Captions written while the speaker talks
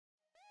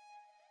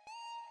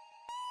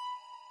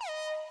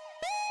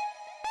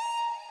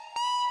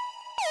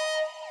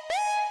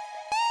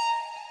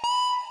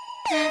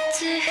I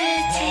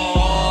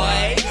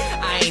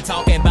ain't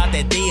talking about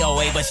that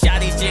DOA, but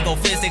shawty's jiggle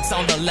physics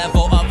on the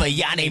level of a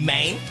Yanni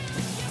main.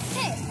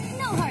 Hey,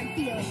 no hard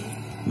feelings.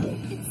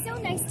 It's so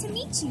nice to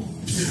meet you.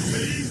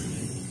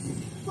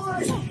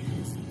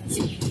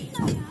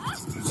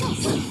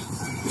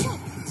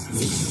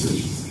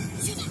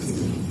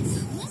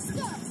 Let's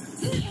go.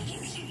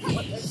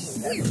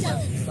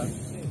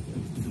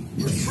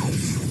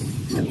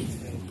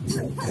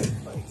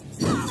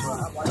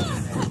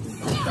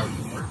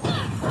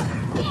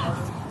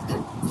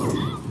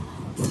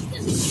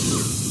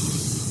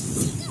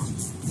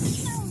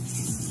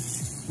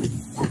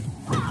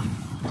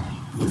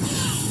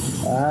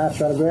 I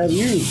try to grab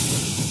you.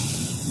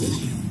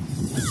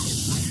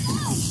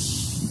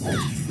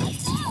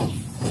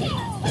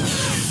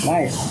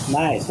 Nice,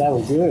 nice, that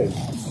was good.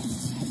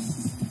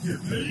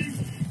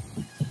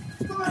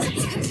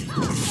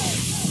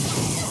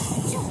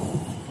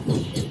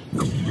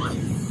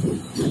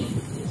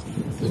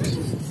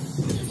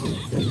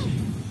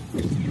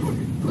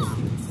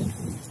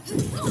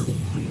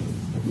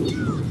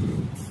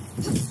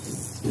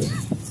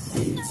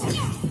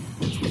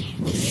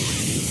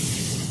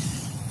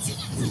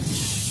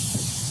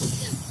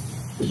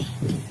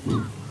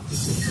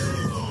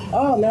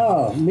 Oh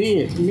no,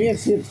 mid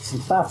shit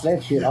stops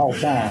that shit all the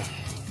time.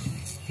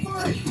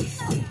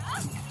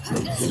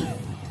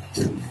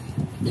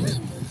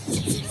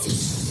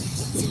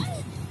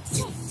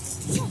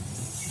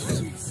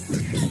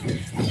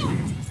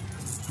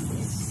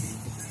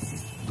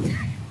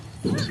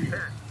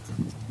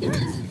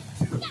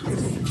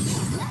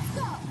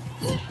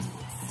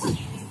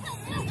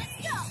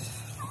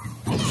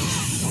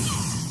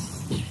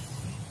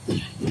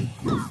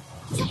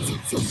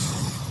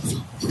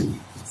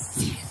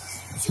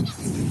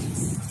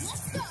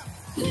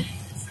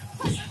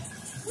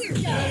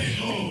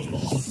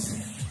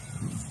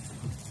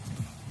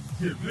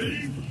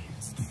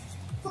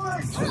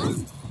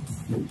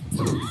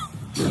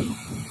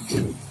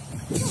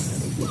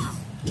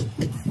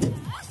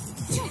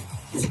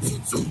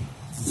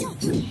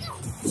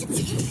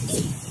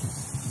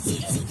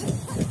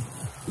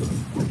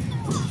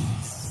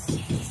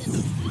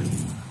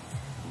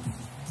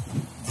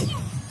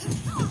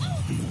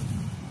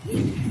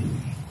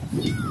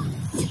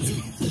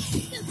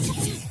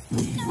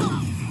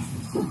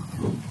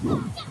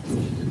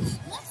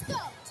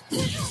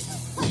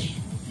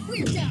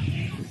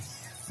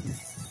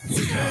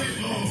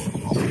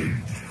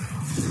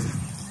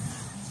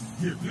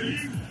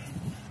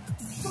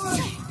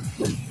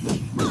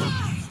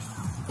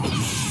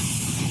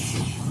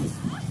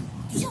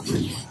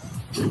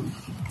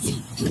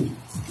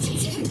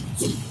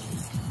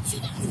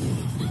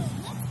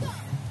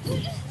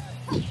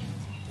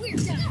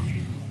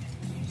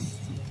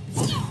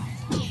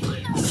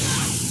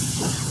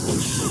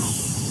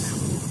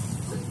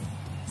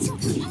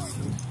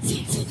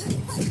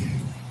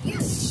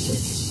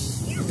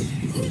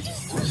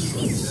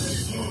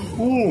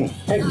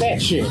 Take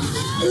that shit.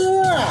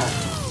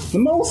 The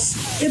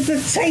most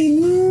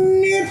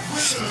entertainment.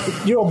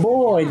 Your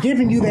boy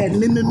giving you that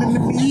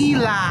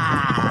Mila.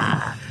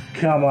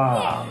 Come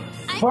on.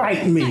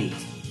 Fight me.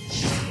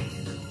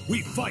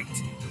 We fight.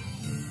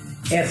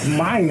 It's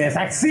minus.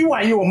 I see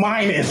why you were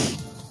minus.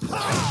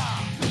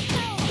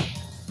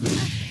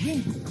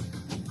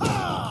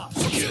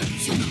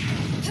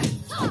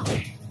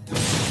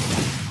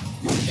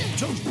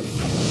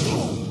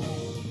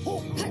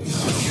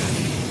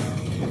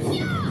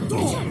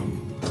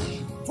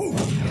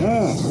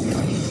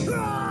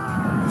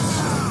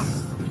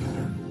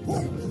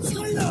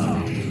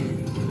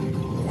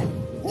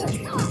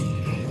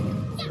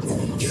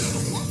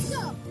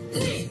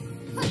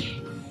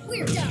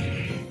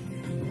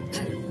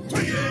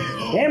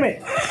 Damn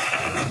it!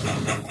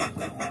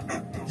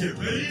 Get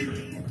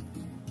ready.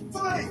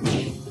 Fight!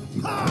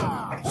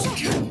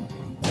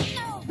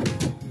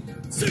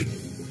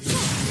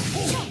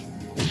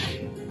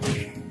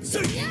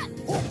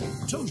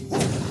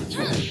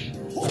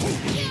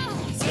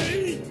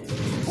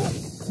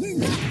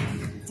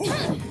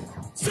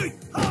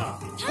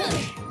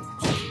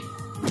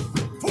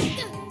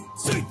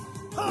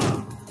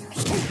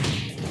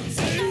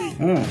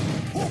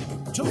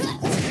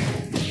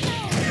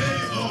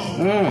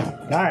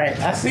 All right,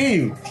 I see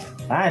you.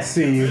 I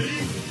see you.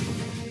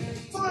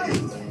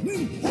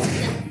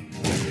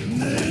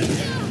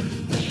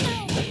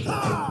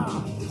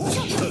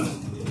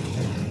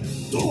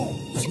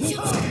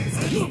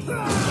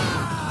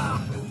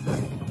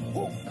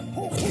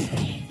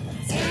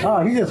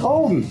 Oh, he's just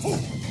holding.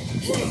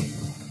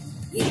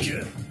 Let's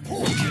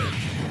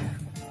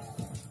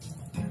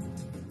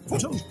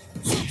go.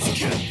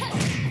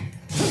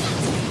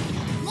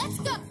 Let's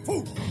go.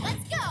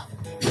 Let's go.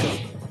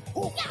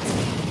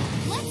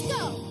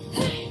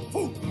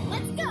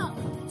 Let's go.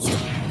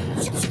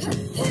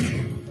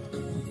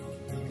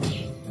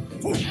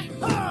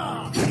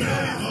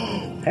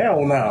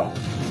 Hell no.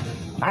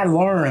 I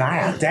learn.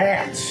 I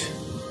adapt.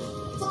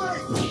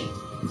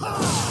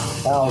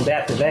 I'll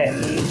adapt to that.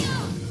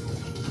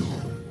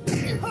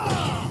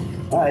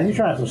 Alright, you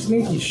trying some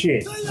sneaky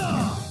shit. Let's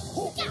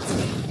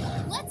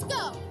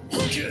go.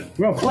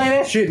 We don't play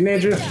that shit,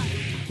 Ninja.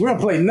 We don't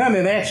play none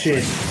of that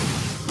shit.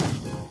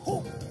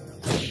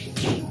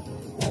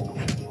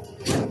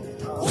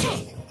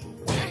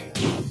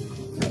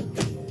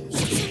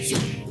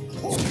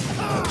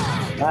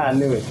 I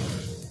knew it.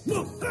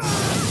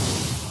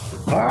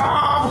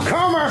 I'm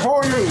coming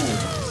for you!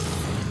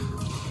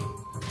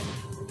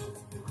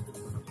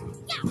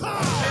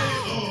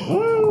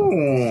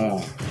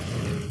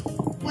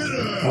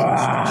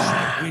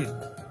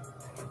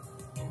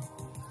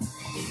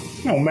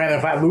 No matter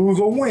if I lose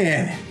or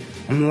win,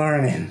 I'm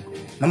learning.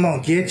 I'm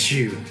gonna get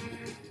you.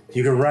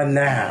 You can run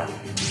now.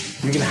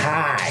 You can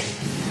hide.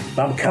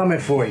 But I'm coming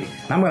for you.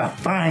 I'm gonna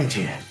find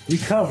you,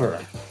 recover,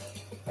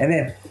 and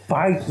then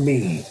fight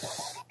me.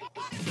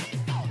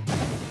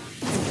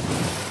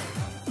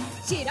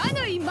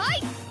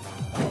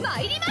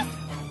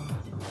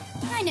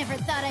 I never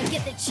thought I'd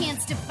get the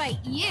chance to fight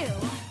you.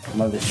 I'm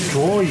gonna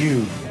destroy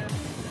you.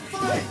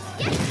 Fight!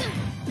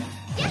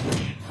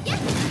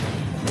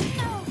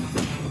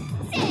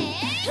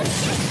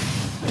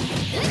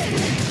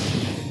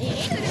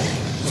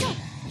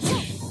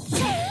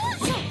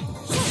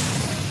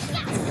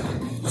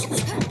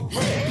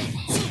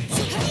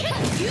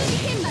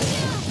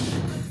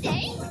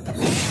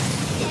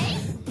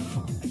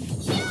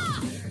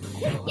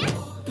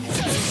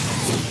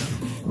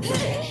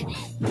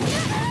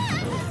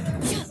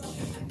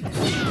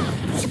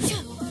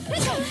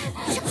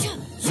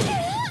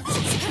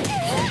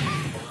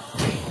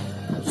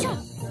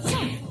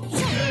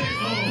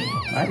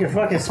 I can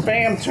fucking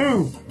spam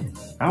too.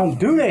 I don't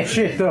do that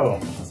shit though.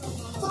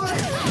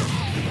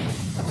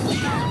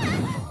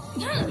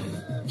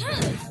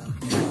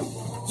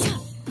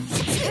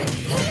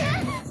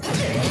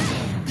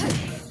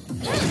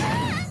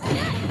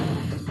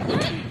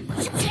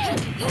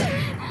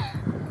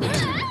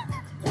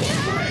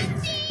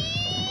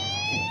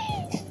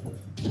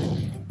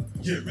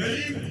 Get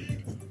ready.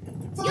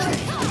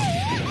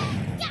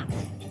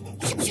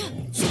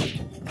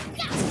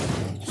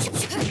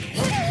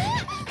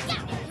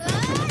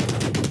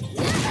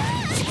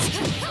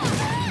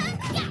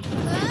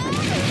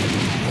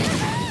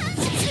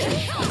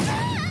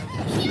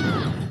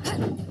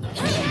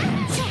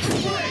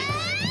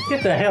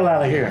 Get the hell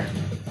out of here.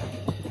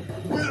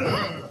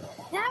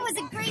 That was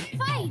a great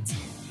fight.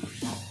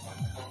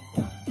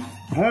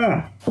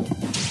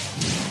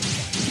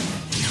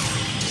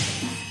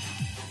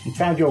 You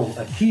found your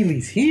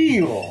Achilles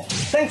heel.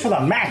 Thanks for the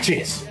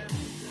matches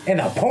and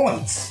the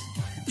points.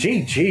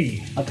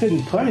 GG. I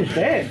couldn't punish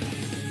that.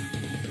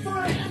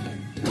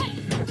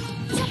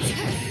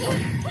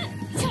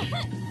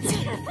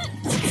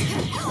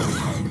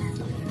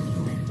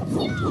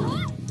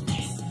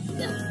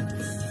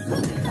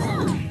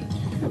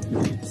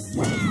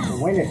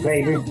 Win it,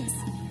 baby.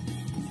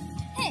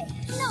 Hey,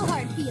 no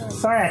hard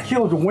feelings. Sorry I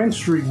killed the win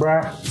streak,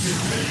 bruh.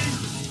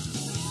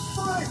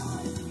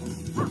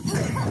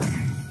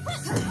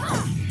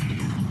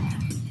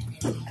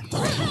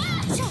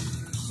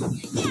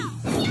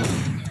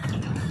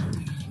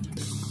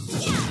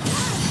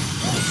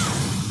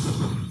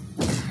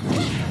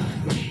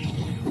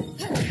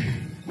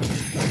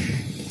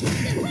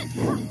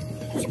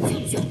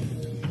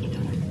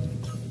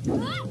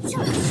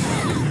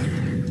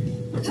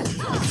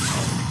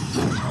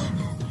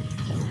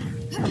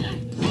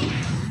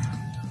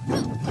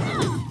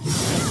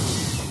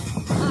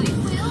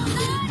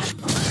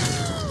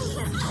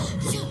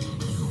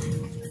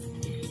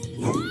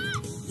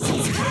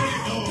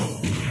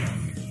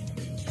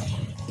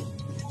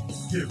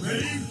 Get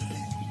ready.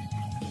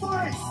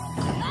 Fight!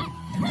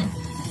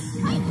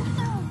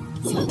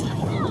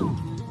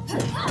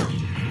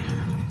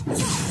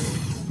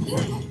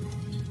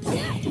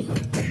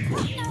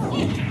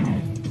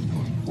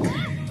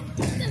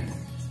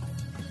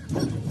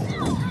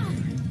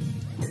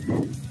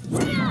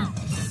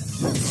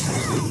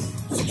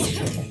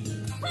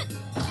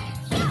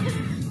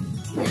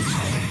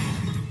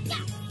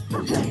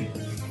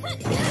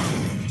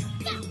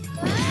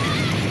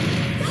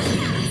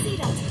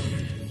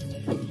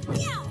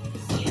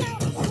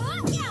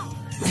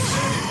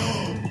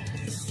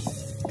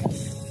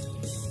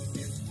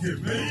 Get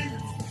ready.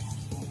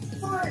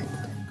 Fight!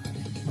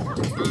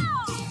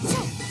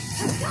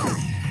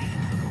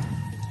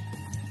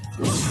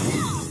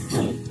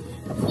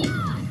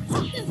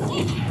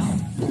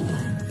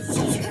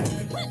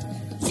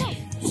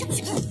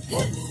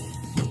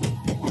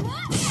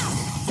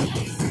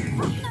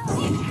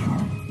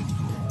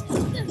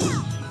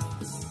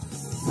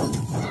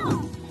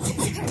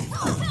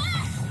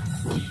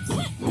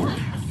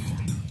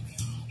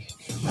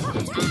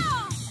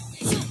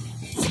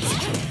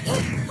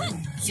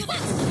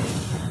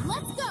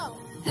 Let's go.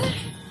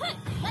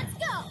 Let's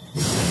go.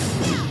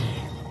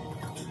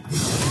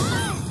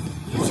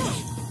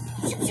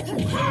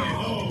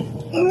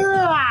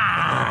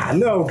 Ah,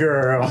 no,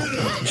 girl.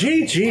 That was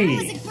GG.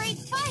 a great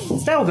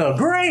fight. That was a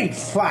great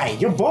fight.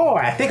 Your boy,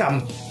 I think I'm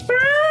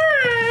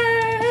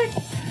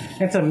back.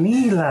 It's a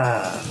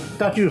Mila.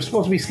 Thought you were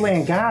supposed to be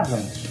slaying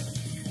goblins.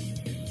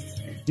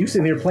 You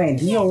sitting here playing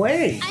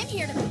DOA. I'm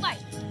here to fight.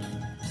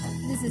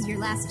 This is your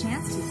last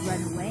chance to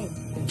run away.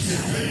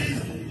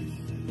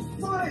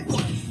 Fight!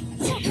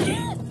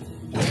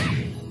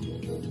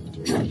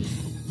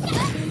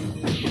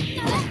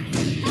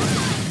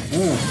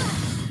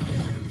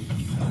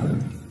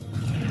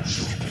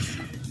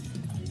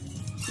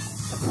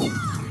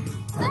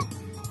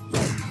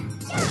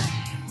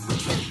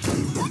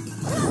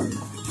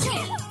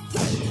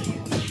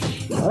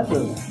 What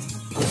the?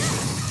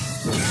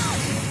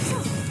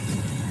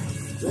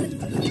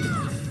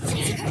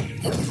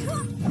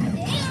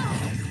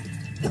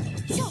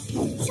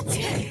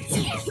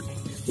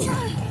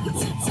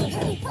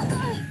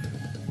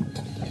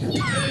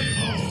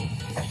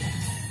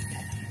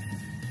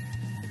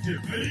 Get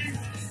ready!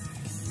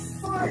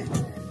 Fight!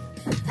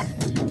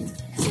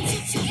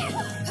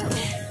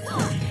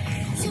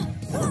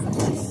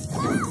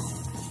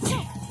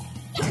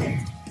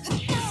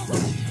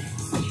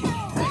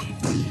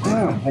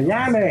 A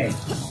Yame.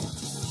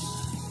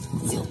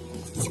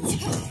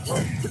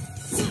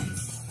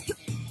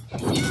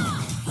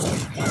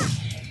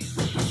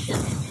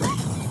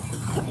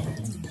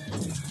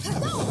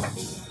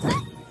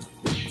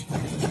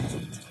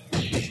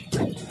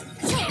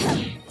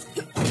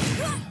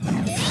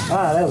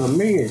 Ah, that was a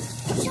mid.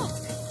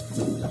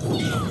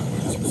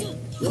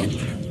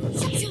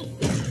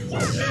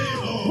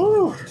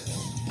 Woo.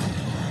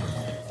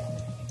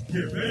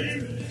 Get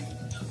ready!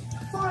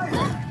 Fight!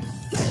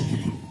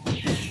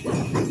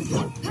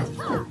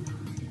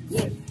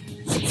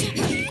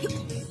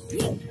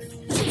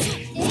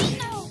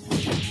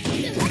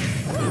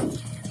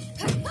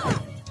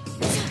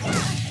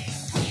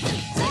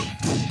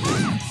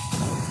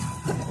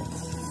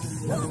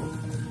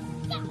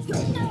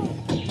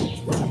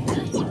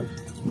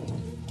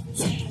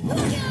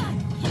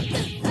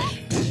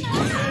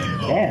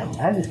 Damn,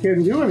 I just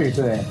couldn't do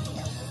anything.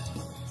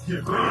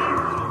 Get ready!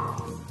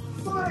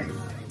 Fight!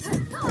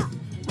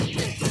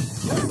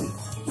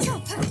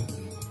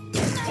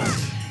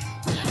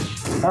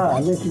 Ah,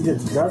 and then she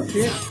just ducked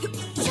shit.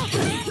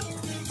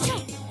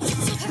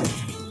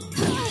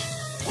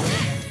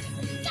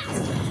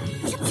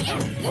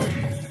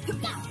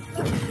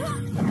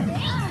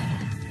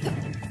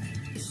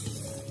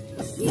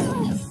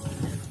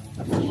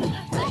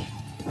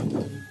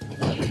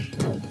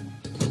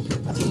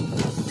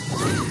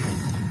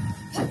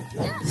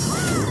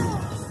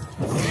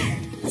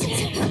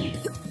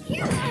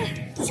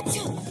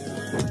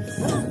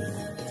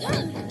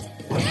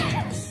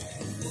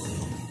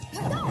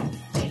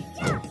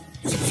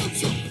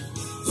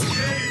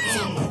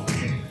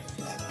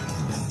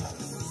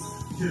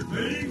 Get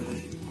ready!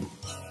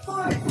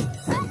 Fight!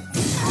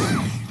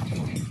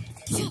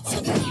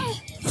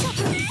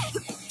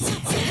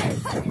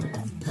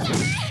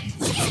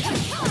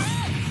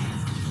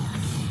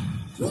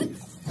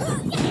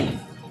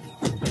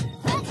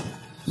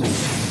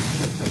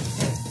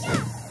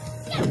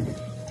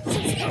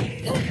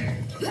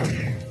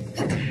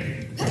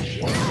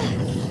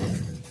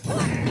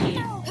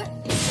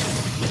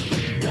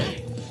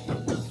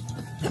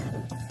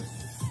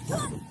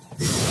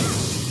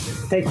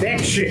 Take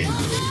that shit,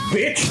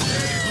 bitch!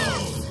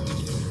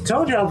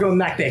 Told you I was gonna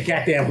knock that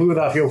goddamn hood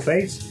off your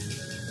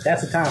face.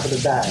 That's the time for the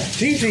dive.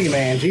 GG,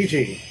 man,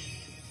 GG.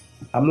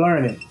 I'm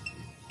learning.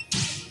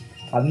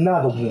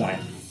 Another one.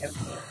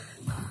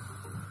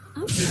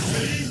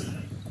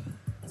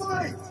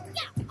 Fight!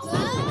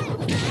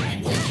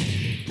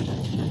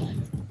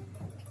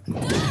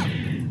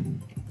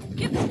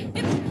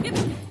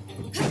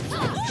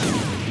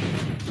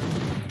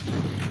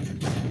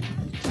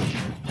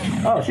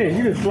 Oh shit,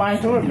 you just flying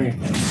toward me.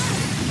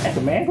 That's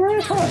a man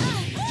grab? Huh?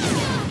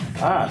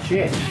 Ah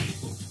shit.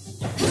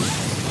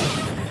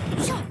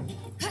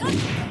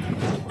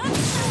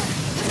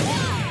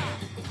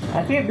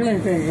 I can't do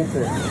anything against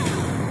her.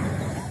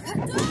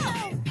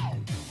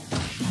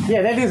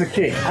 Yeah, that is a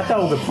kick. I thought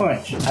it was a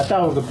punch. I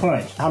thought it was a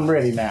punch. I'm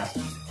ready now.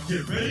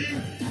 Get ready!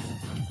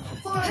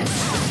 Fight!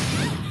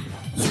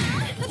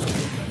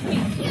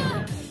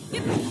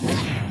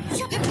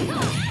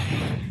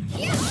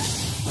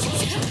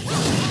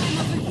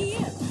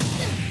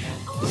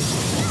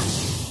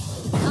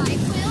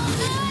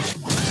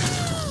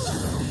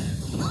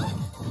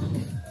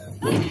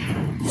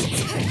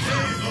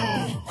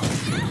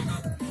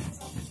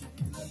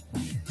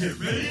 Get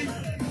ready!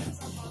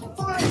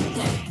 Fight!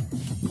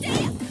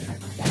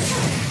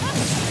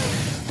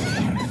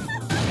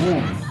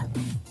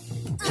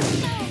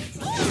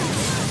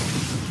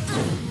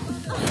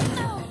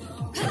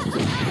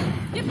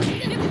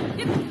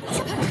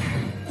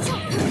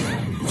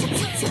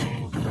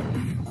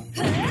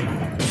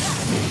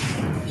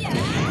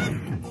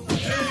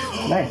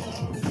 Nice.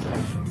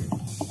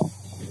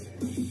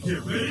 Get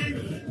ready!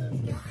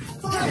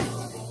 Fight!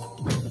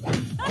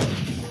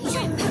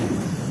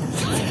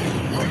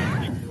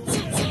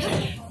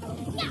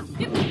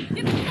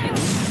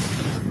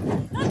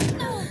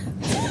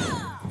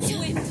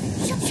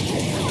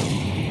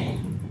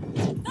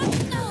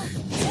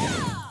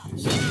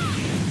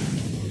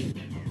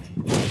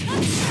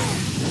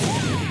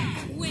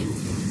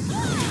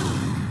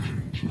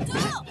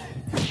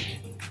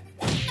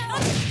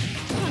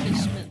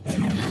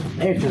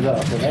 inches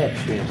up for that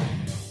shit.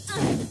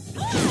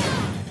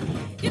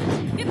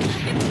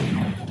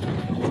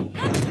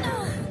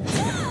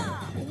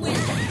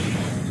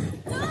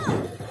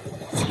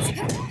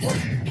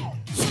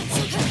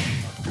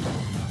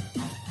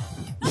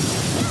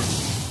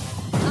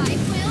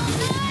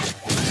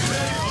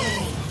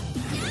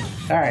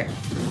 Alright.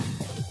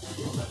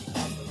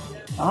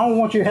 I don't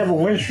want you to have a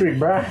win streak,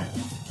 bruh.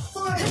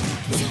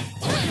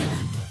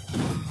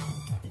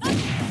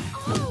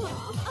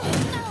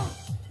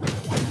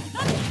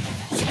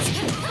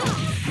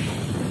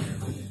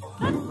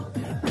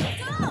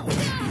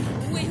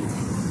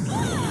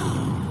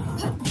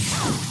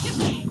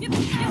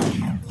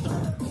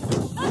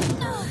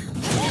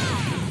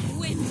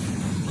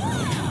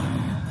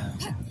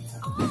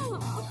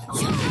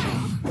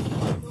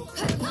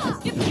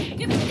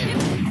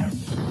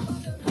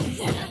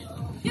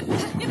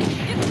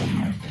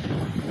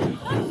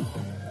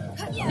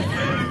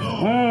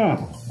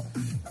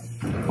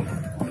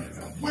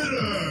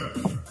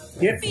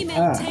 Yep.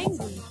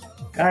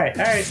 Alright.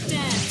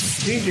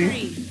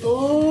 GG.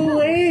 Ooh,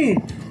 hey.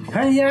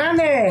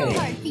 Hayane. No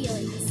hard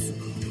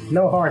feelings.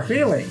 No hard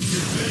feelings.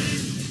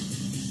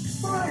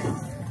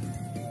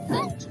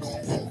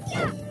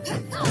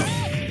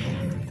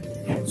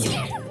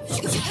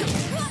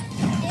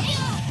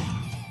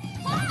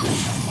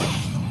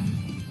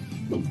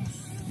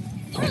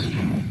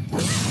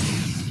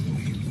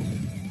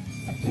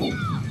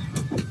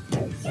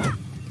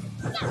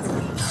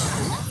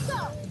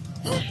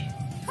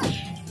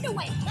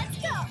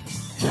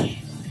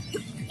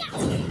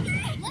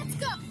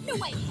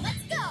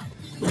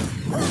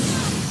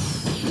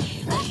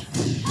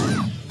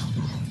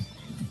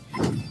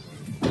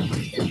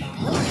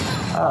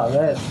 Oh,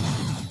 that's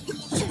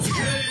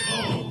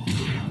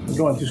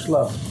going too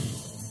slow.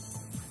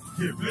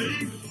 Get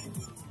ready.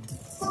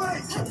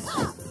 Fight!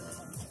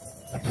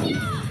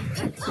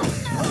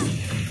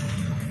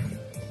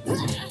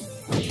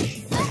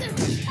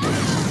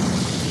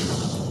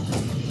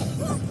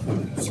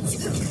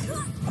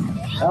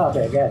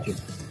 Okay, got you.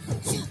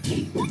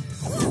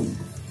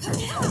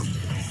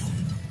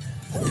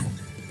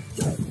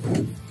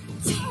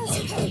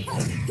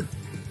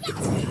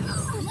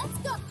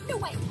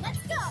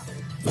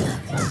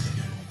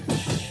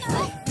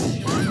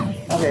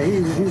 Okay,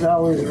 he's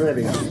always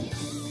ready.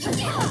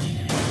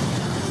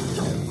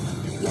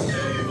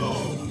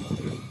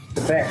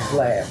 The back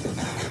slap.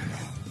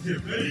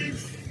 Get ready.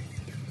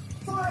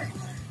 Fight!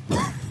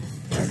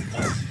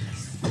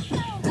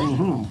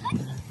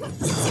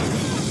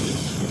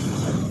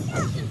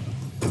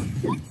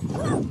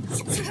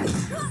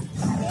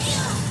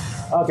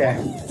 Okay.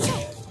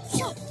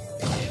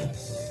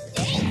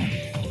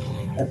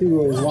 I see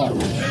what he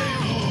wants.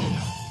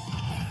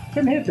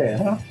 Couldn't hit that,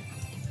 huh?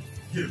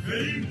 Get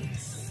ready.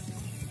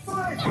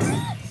 Fight!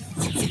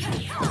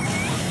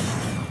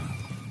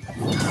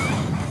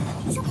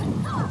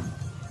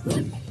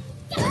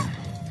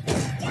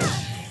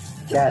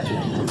 Gotcha.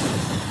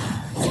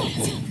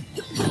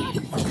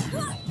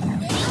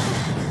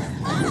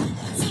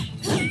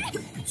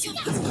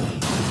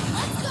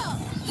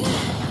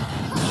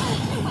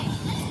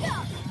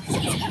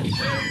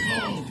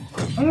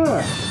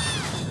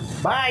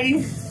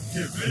 Bye.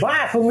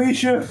 Bye,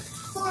 Felicia.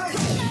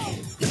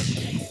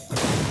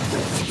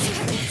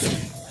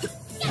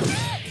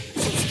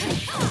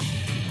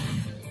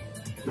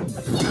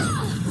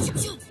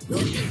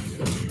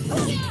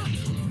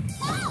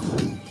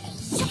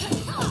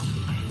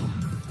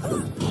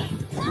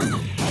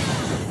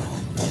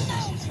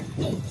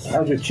 That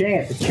was your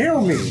chance to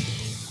kill me.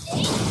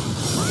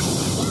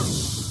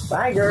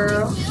 Bye,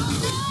 girl.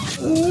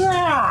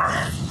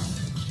 Yeah.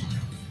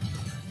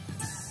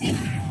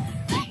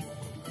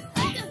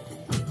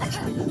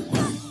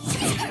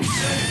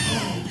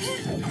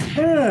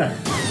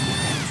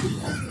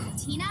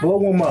 Blow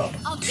him up.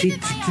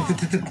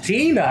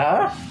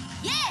 Tina?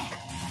 Yeah!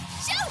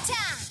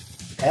 Showtime!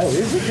 Oh,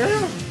 is it,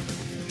 girl?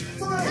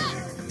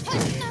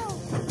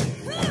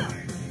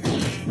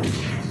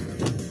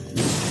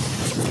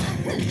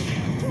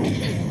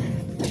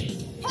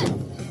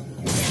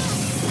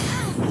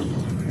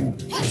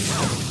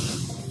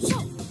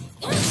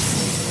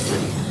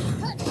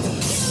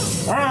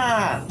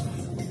 Ah!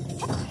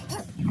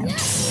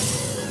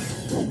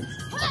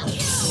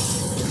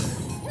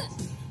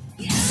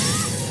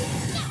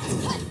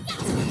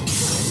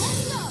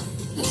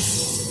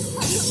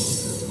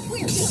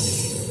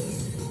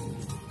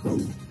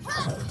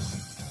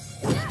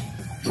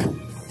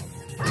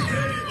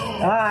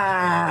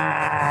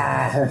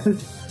 Ah!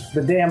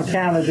 The damn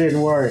counter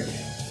didn't work.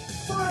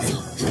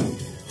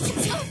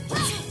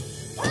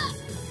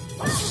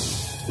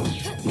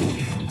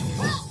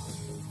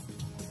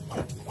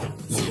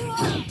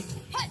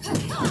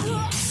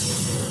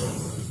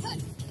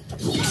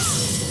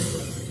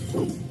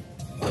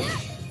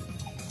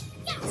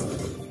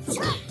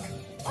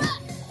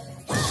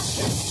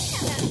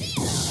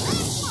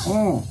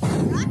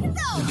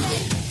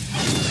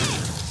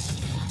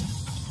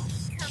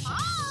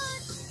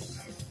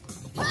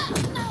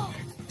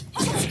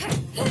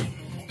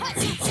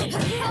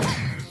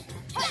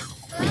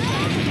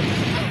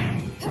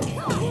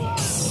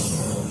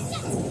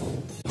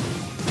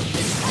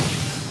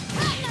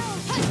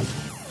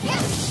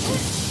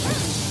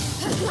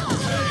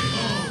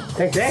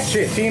 Take that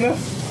shit, Tina.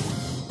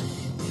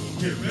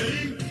 Get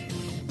ready.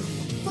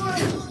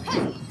 Fight!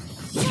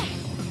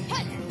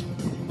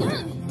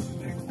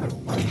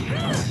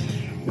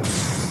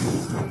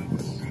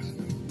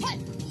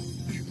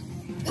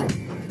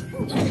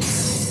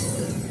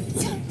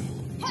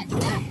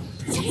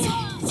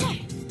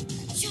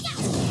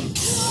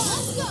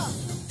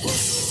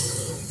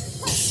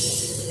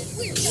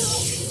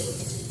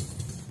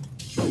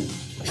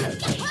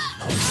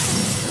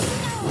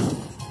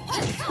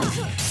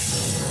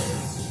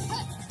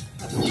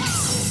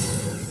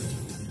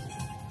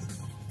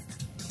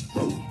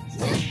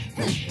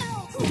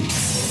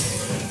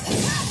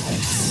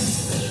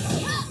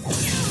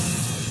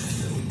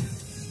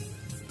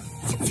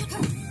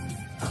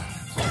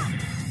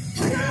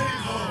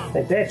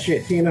 Take that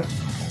shit, Tina.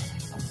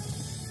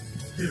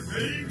 Get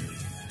ready.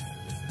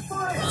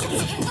 Fight!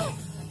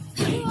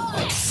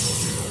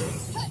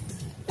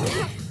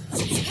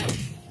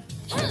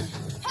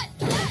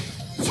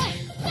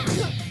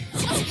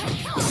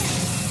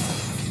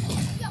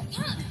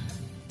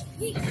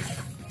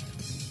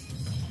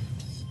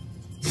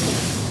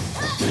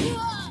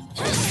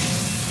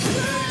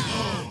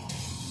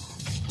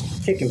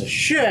 Kicking the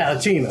shit out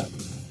of Tina.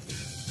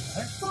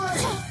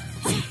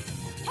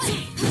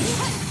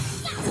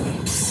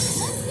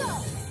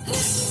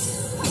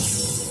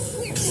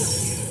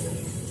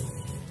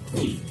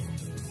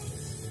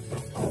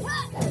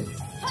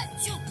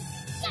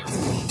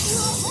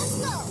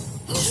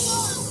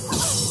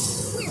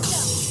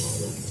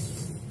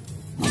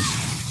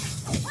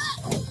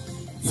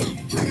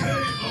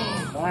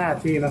 Ah,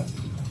 Tina.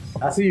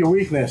 I see your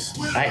weakness.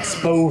 I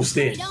exposed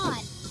it.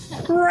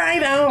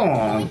 Right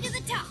on. To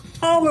the top.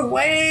 All the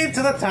way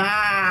to the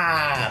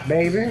top,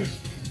 baby.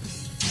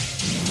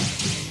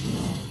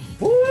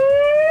 Woo!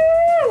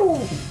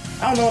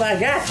 I don't know what I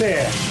got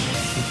there,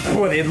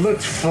 but it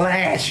looked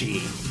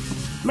flashy.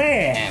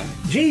 Man,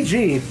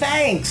 GG,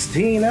 thanks,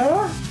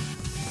 Tina.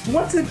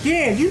 Once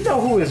again, you know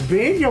who is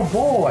big, your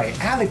boy,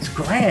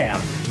 AlexgramLive.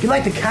 If you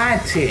like the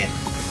content,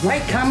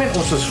 like, comment,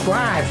 or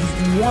subscribe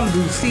if you want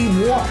to see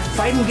more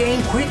fighting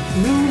game quick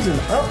news and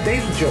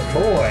updates with your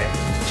boy.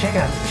 Check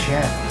out the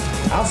channel.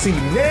 I'll see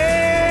you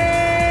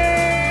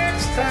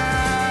next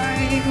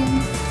time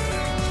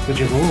with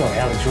your boy,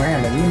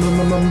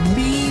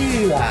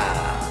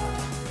 AlexgramLive.